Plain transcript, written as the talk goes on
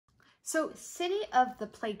So City of the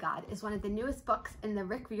Play God is one of the newest books in the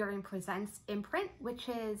Rick Riordan Presents imprint, which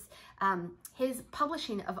is his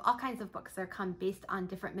publishing of all kinds of books that come based on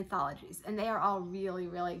different mythologies. And they are all really,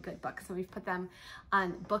 really good books. And we've put them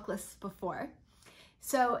on book lists before.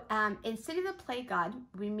 So in City of the Play God,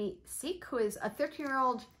 we meet Seek, who is a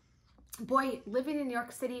 13-year-old boy living in New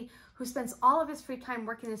York City who spends all of his free time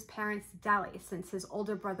working in his parents' deli since his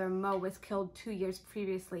older brother Mo was killed 2 years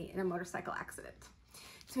previously in a motorcycle accident.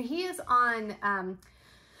 So he is on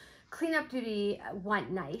cleanup duty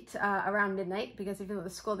one night around midnight, because even though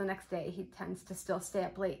it's school the next day, he tends to still stay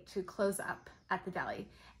up late to close up at the deli.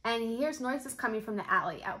 And he hears noises coming from the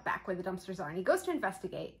alley out back where the dumpsters are. And he goes to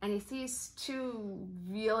investigate, and he sees two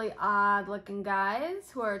really odd looking guys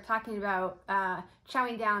who are talking about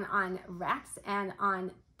chowing down on rats and on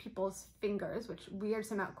people's fingers, which weirds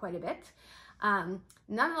him out quite a bit.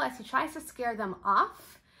 Nonetheless, he tries to scare them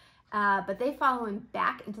off. But they follow him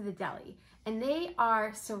back into the deli, and they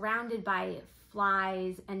are surrounded by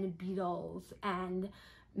flies and beetles and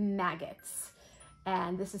maggots.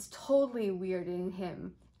 And this is totally weirding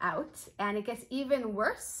him out. And it gets even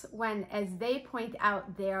worse when, as they point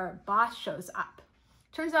out, their boss shows up.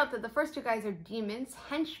 Turns out that the first two guys are demons,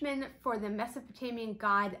 henchmen for the Mesopotamian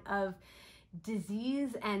god of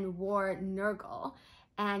disease and war, Nergal.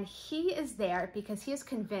 And he is there because he is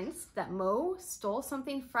convinced that Mo stole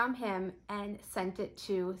something from him and sent it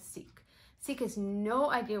to Seek. Seek has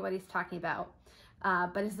no idea what he's talking about,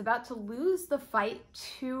 but is about to lose the fight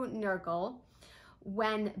to Nergal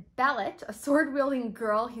when Belit, a sword-wielding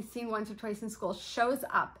girl he's seen once or twice in school, shows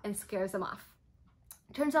up and scares him off.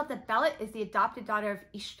 It turns out that Belit is the adopted daughter of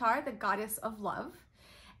Ishtar, the goddess of love,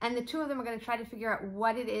 and the two of them are going to try to figure out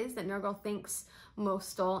what it is that Nergal thinks Mo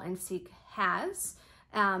stole and Seek has.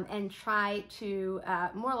 And try to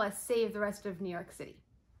more or less save the rest of New York City.